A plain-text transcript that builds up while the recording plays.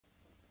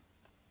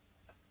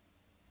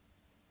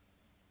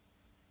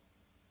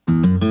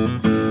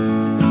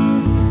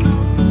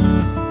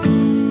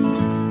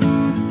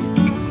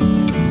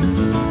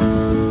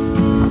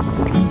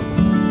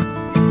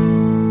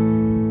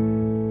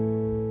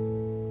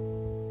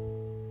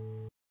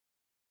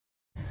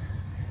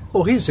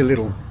Well, here's a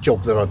little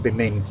job that I've been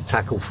meaning to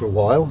tackle for a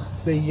while.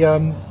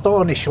 The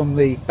varnish on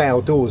the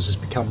bow doors has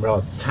become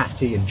rather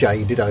tatty and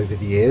jaded over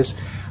the years,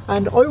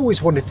 and I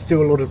always wanted to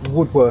do a lot of the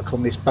woodwork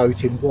on this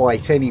boat in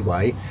white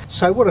anyway,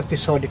 so what I've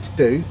decided to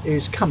do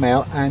is come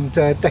out and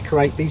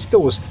decorate these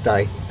doors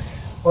today.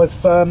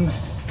 I've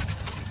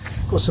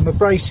got some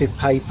abrasive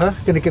paper,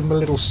 going to give them a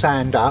little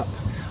sand up,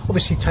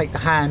 obviously take the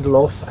handle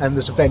off, and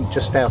there's a vent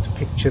just out of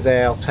picture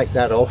there. I'll take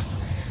that off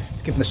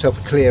to give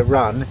myself a clear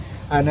run,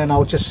 and then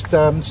I'll just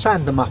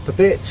sand them up a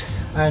bit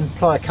and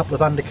apply a couple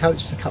of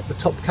undercoats and a couple of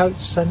top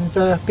coats, and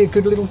be a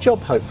good little job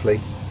hopefully.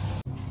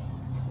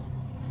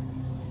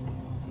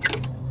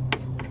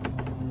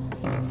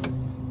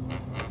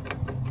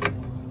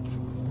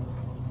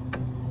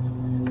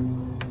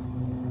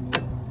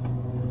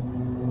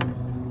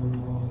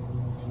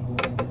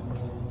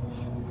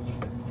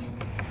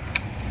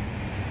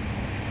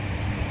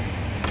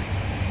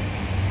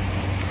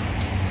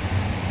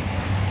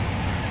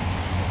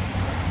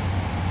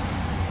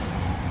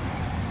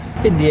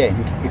 In the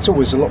end, it's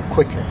always a lot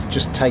quicker to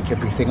just take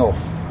everything off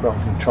rather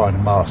than trying to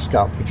mask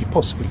up if you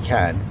possibly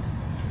can.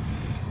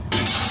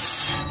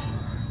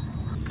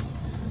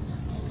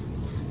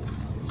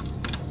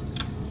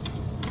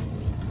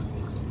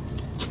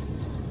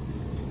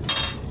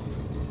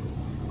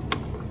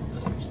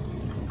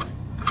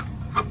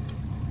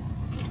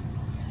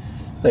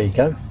 There you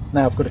go,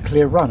 now I've got a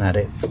clear run at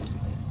it.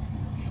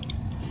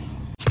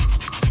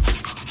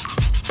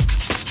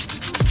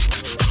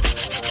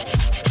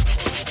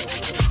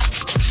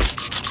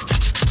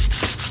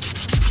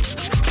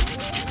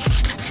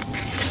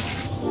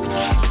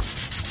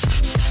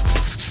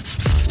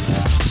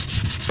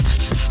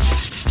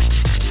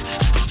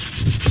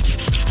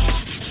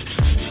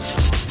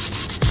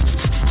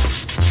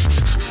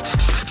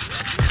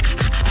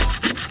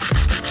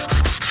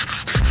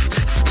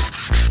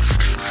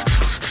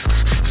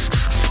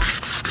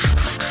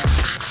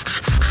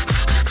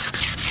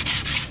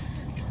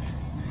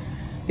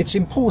 It's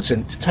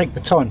important to take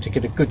the time to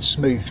get a good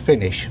smooth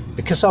finish,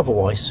 because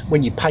otherwise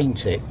when you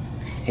paint it,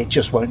 it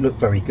just won't look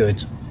very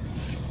good.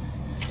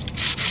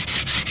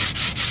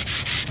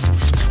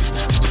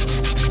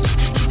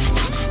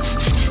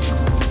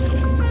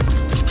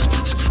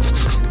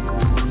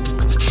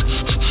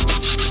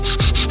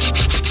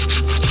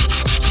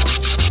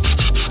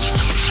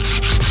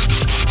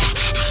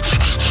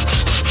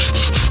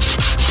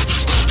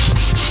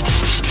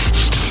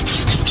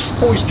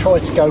 Always try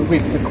to go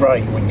with the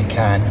grain when you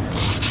can.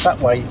 That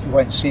way you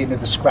won't see any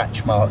of the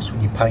scratch marks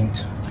when you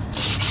paint.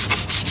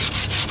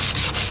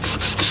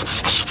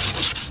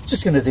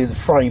 Just going to do the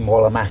frame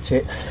while I'm at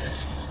it.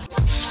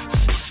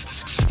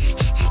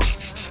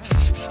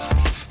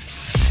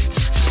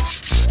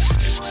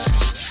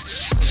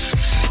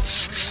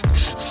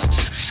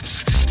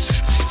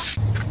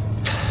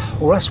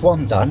 Well, that's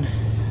one done.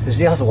 There's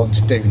the other one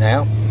to do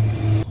now.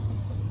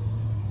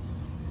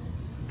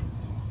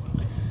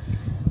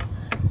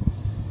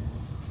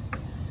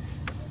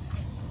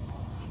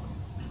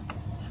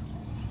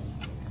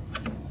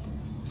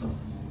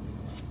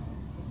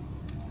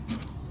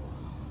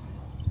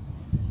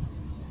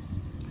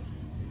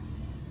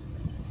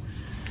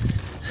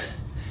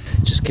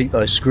 Just keep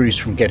those screws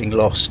from getting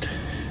lost.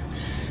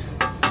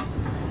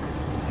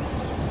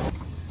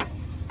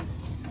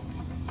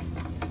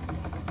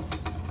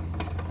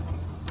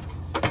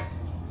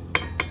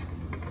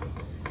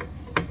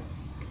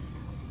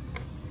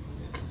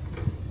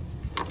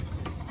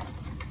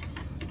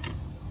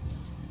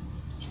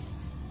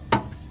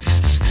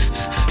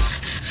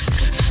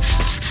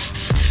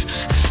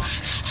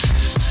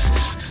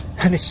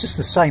 And it's just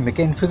the same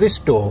again for this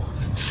door.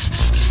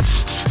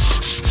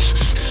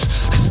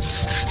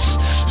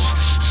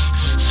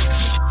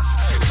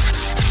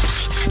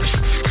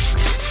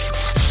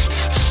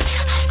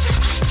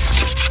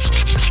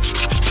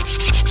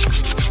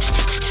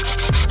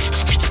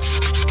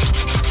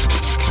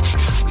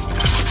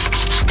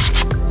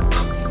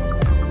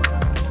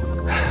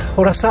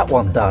 Well, that's that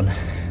one done.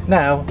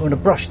 Now I'm going to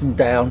brush them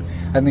down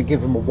and then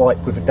give them a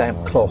wipe with a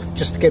damp cloth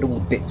just to get all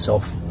the bits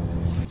off.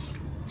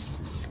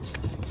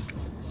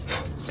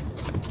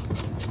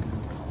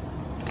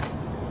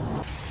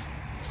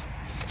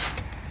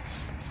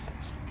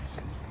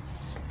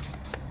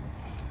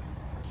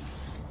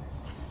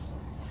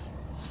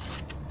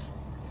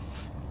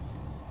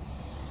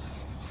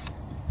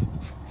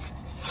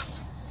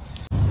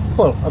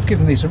 Well, I've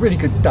given these a really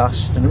good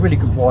dust and a really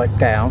good wipe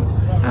down,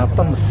 and I've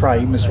done the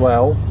frame as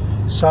well,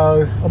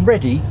 so I'm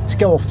ready to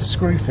go off to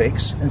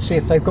Screwfix and see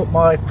if they've got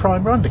my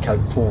primer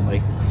undercoat for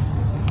me.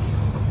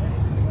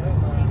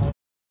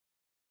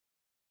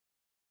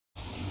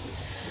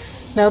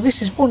 Now,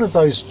 this is one of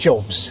those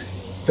jobs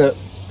that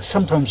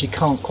sometimes you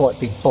can't quite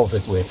be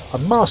bothered with.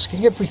 I'm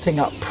masking everything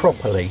up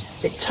properly.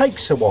 It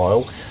takes a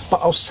while, but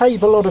I'll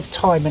save a lot of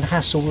time and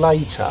hassle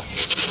later.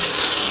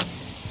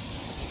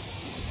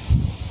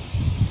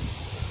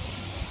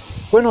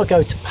 When I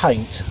go to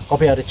paint, I'll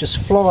be able to just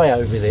fly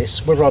over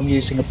this, whether I'm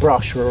using a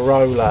brush or a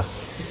roller,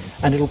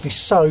 and it'll be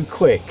so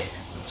quick.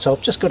 So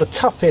I've just got to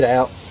tough it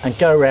out and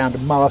go around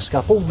and mask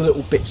up all the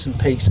little bits and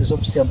pieces.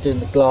 Obviously I'm doing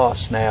the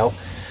glass now,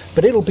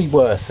 but it'll be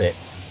worth it.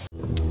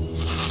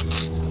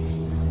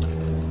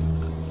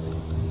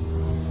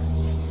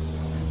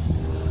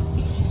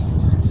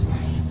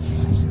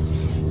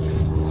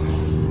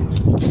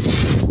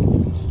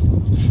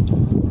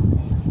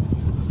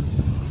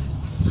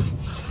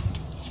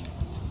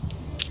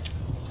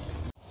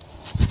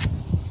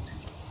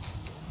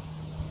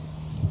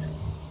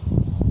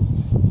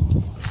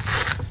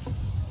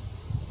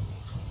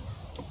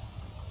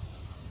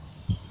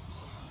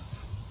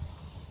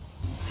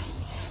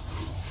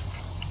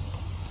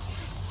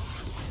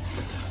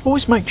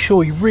 Always make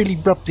sure you really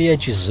rub the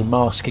edges of the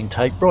masking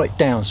tape right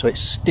down so it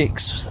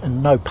sticks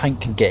and no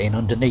paint can get in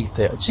underneath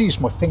it. I just use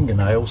my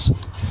fingernails,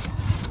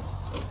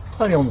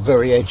 only on the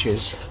very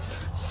edges.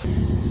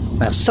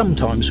 Now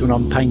sometimes when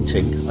I'm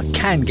painting I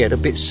can get a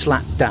bit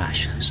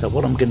slapdash, so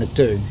what I'm going to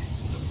do,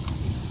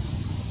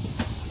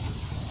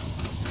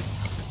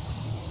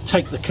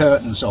 take the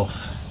curtains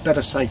off.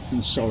 Better safe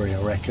than sorry,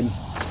 I reckon.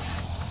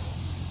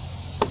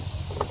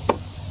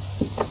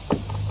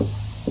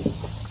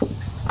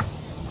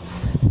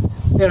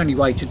 The only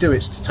way to do it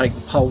is to take the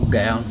pole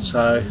down,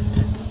 so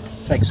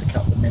it takes a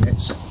couple of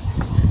minutes.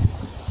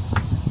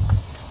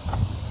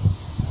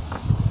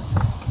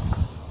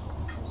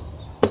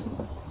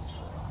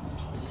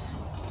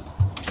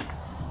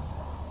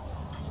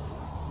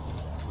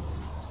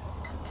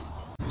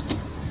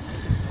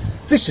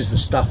 This is the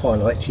stuff I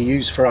like to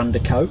use for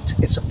undercoat.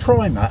 It's a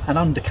primer and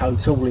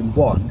undercoat all in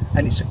one,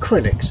 and it's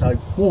acrylic, so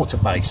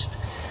water-based.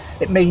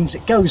 It means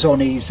it goes on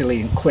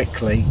easily and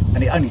quickly,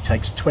 and it only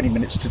takes 20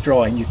 minutes to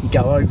dry and you can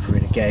go over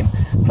it again.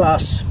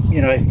 Plus,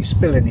 you know, if you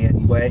spill any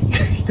anywhere,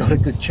 you've got a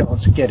good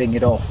chance of getting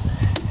it off.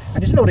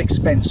 And it's not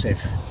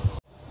expensive.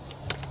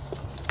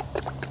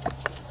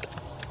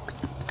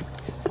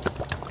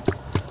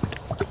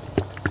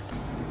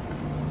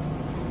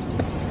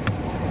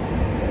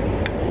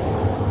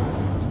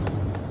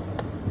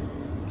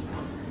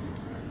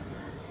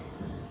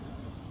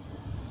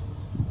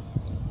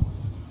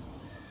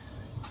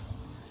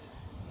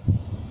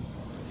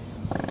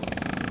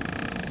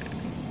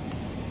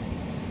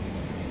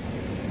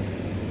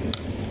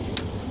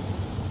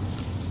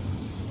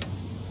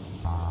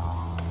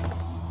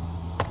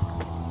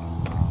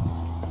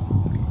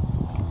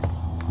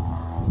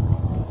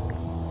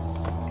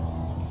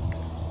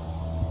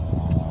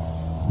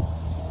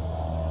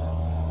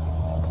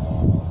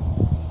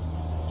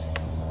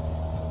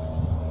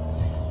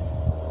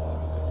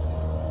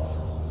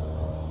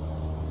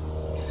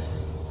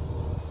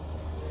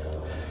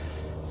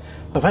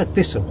 I've had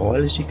this a while,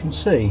 as you can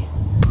see.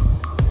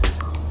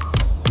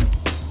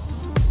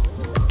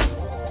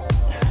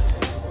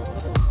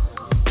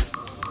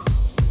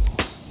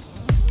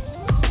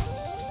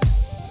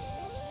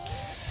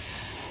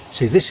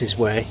 See, this is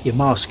where your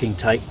masking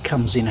tape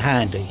comes in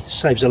handy.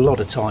 Saves a lot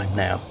of time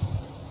now.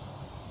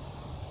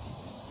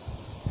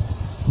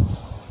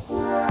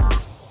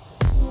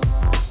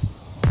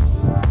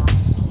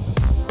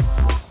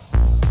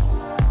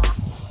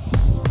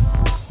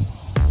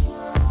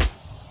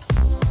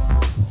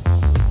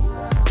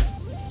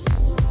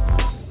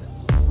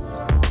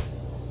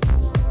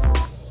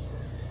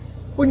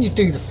 When you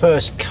do the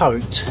first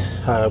coat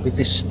with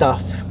this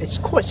stuff, it's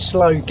quite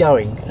slow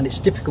going and it's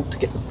difficult to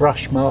get the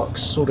brush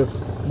marks sort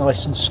of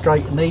nice and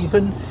straight and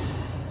even,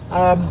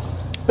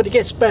 but it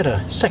gets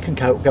better. Second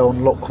coat will go on a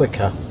lot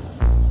quicker.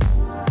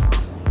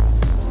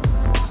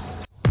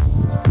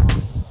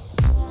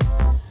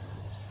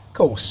 Of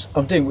course,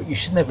 I'm doing what you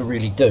should never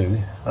really do,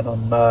 and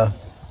I'm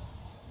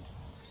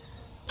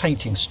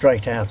painting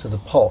straight out of the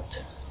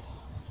pot,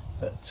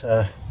 but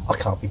I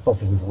can't be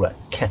bothered with all that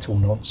kettle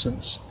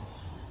nonsense.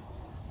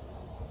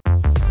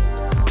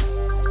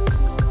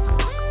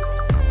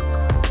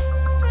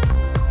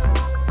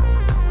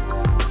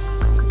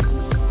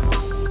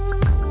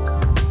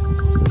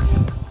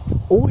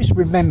 Always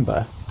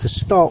remember to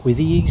start with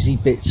the easy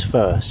bits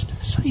first.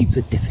 Save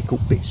the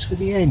difficult bits for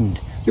the end.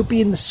 You'll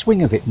be in the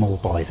swing of it more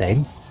by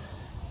then.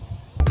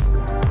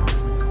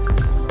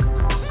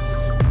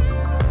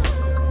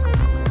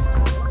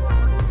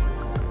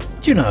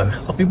 Do you know,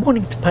 I've been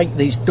wanting to paint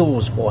these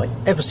doors white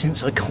ever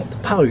since I got the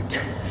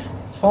boat.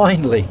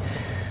 Finally.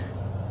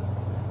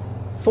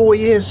 4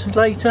 years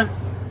later?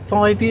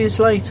 5 years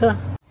later?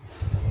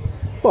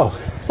 Well,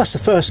 that's the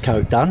first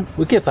coat done.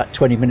 We'll give that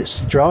 20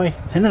 minutes to dry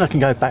and then I can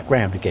go back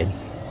round again.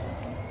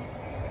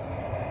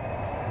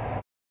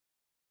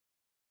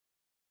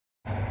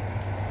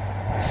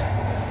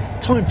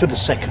 Time for the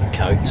second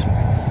coat.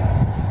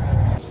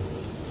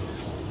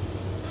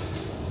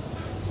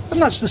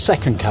 And that's the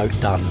second coat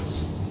done.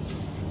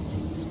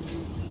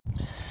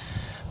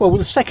 Well,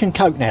 with the second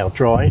coat now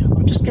dry,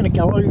 I'm just going to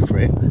go over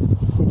it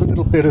with a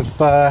little bit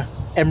of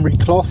emery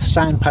cloth,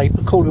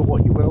 sandpaper, call it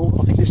what you will.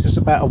 I think this is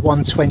about a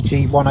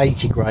 120,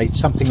 180 grade,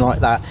 something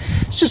like that.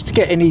 It's just to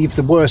get any of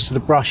the worst of the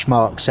brush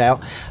marks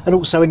out, and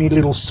also any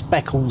little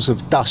speckles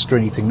of dust or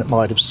anything that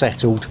might have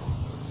settled.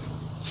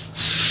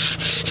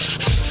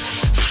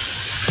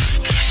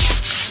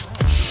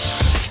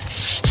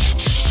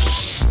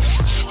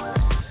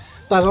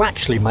 that'll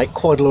actually make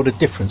quite a lot of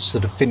difference to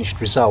the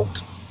finished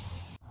result.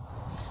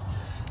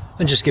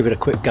 And just give it a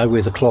quick go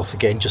with the cloth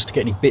again, just to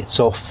get any bits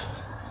off.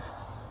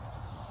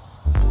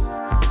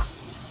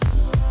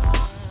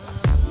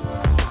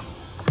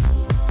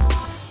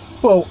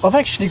 Well, I've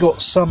actually got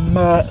some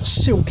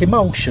silk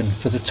emulsion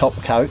for the top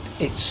coat.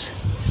 It's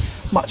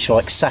much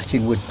like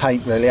satin wood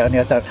paint really, only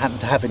I don't happen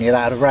to have any of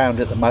that around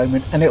at the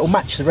moment, and it'll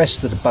match the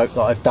rest of the boat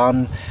that I've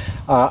done,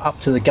 up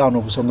to the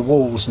gunnels on the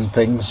walls and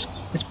things.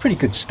 It's pretty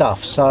good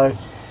stuff, so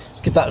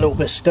let's give that a little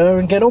bit of stir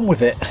and get on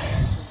with it.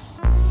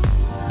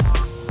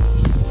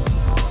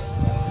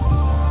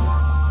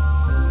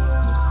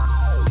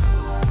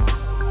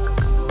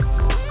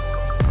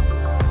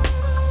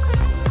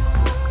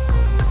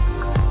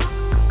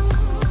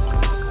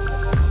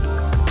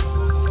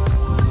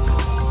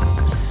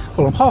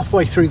 Well, I'm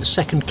halfway through the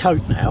second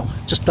coat now,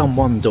 just done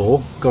one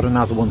door, got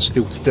another one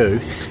still to do,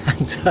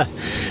 and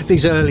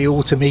these early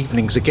autumn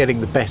evenings are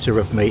getting the better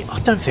of me. I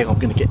don't think I'm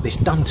going to get this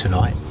done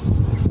tonight.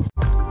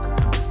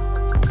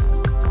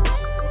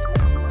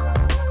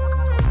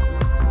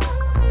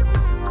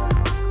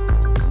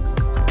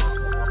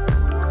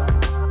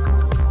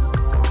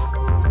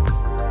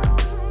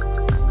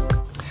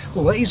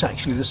 Well, that is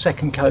actually the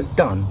second coat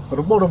done, but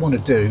what I want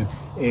to do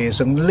is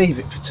I'm going to leave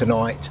it for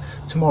tonight.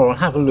 Tomorrow I'll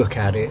have a look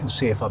at it and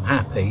see if I'm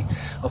happy.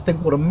 I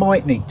think what I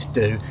might need to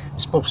do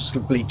is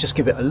possibly just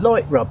give it a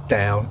light rub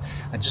down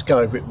and just go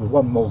over it with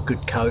one more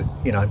good coat,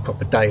 you know, in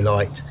proper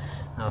daylight.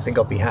 And I think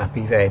I'll be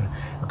happy then.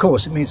 Of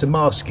course, it means the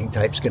masking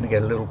tape's going to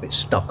get a little bit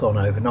stuck on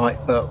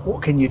overnight, but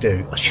what can you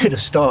do? I should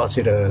have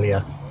started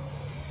earlier.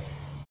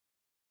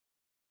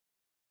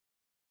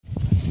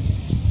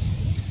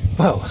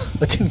 Well,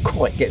 I didn't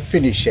quite get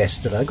finished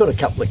yesterday. I got a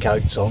couple of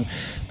coats on,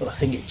 but I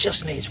think it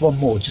just needs one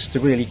more just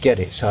to really get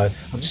it. So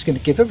I'm just going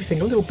to give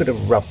everything a little bit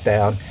of a rub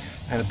down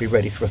and I'll be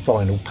ready for a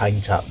final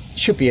paint up. It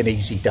should be an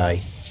easy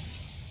day.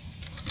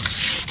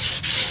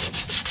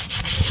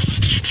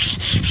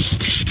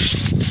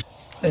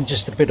 And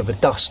just a bit of a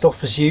dust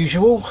off as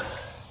usual.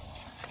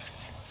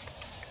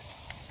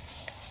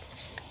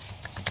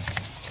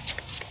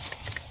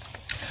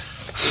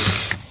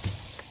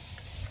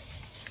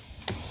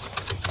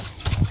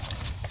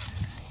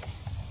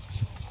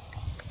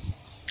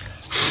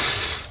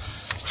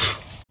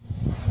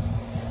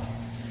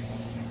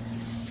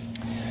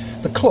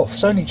 The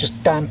cloth's only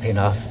just damp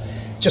enough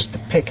just to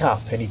pick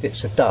up any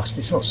bits of dust.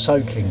 It's not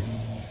soaking.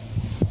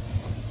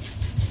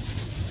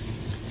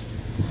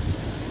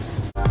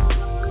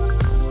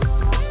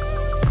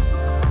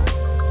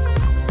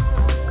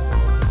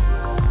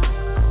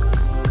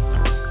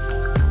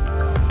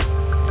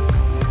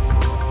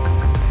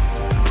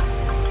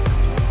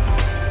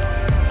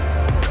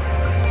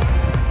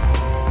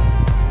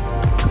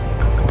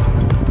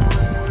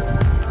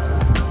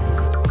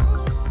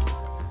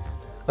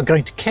 I'm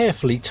going to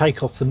carefully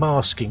take off the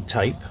masking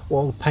tape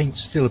while the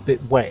paint's still a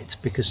bit wet,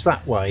 because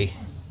that way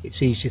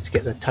it's easier to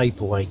get the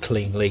tape away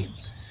cleanly.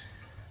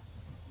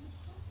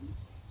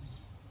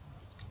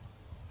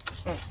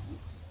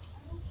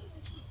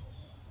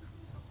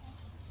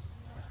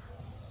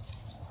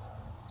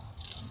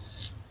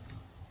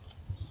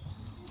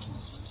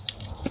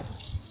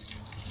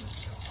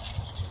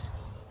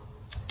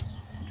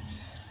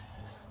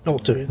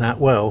 Not doing that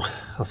well.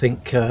 I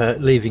think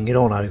leaving it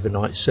on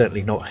overnight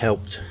certainly not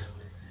helped.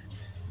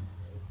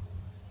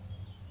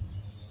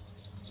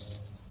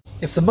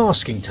 If the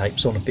masking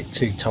tape's on a bit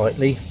too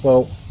tightly,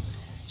 well,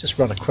 just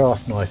run a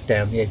craft knife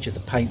down the edge of the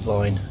paint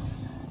line.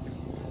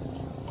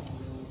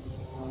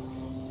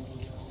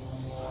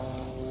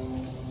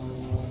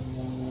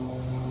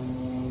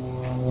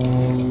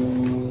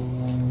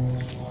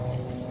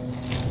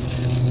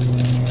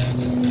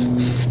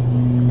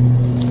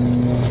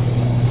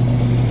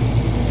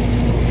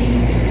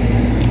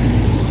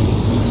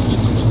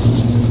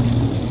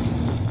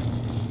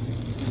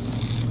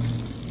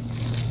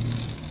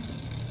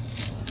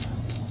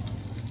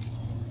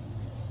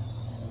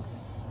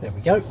 There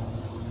we go.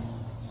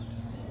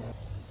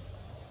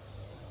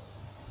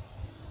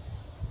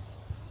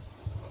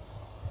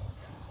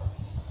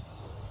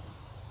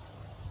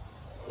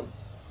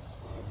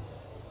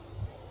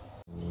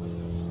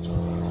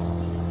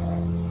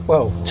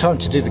 Well, time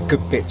to do the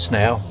good bits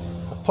now.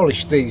 I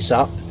polished these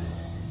up,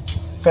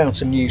 found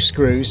some new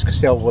screws because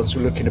the old ones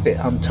were looking a bit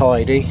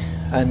untidy,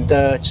 and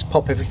just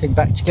pop everything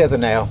back together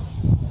now.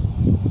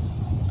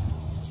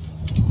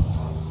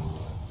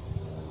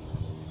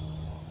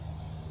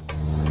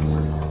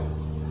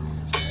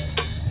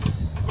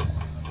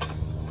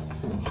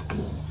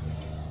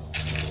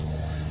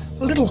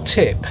 A little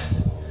tip,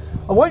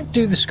 I won't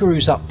do the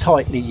screws up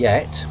tightly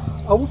yet.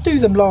 I will do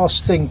them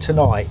last thing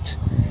tonight,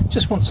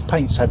 just once the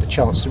paint's had a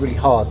chance to really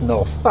harden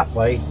off. That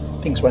way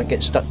things won't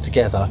get stuck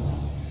together.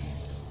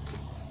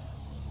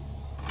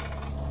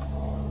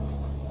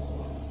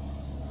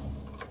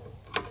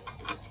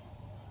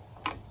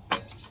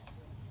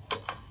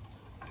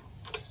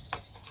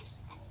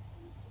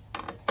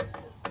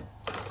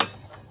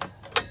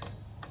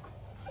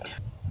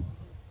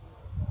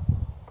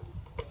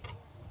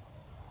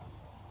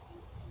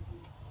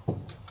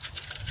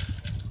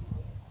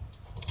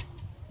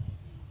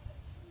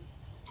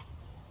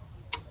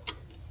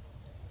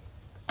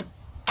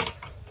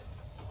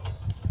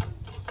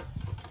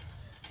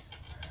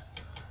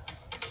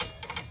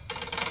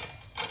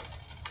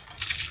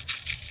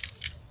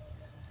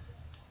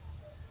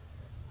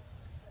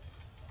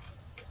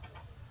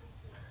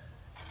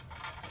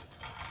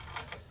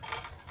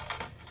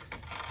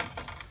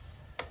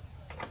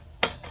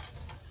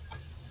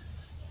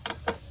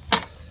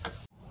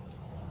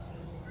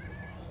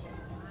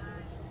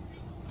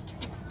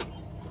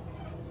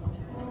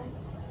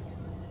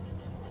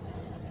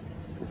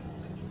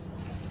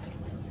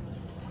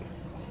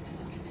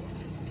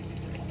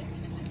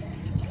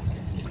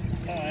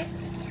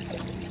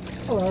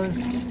 Hello.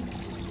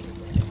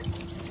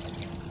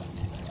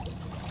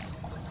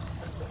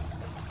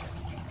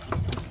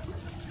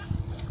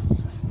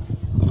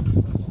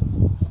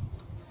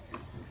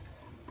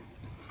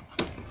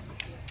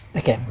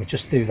 Again, we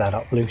just do that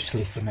up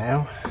loosely for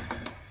now.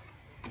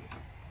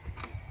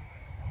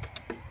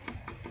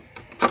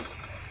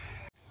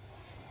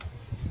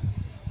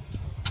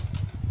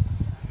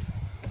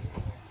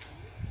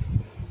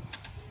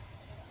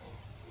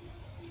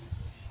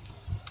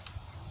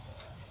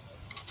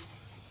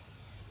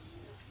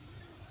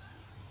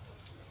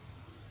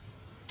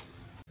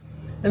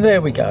 And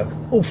there we go,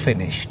 all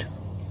finished.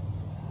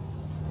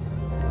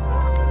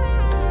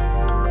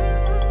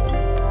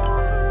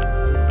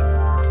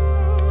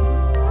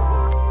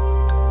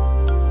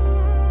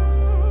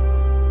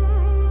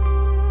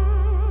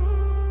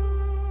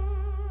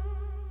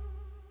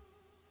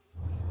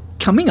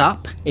 Coming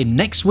up in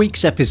next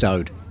week's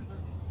episode,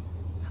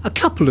 a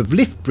couple of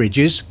lift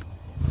bridges,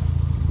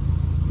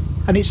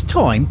 and it's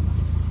time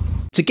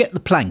to get the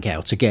plank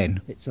out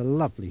again. It's a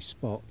lovely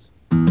spot.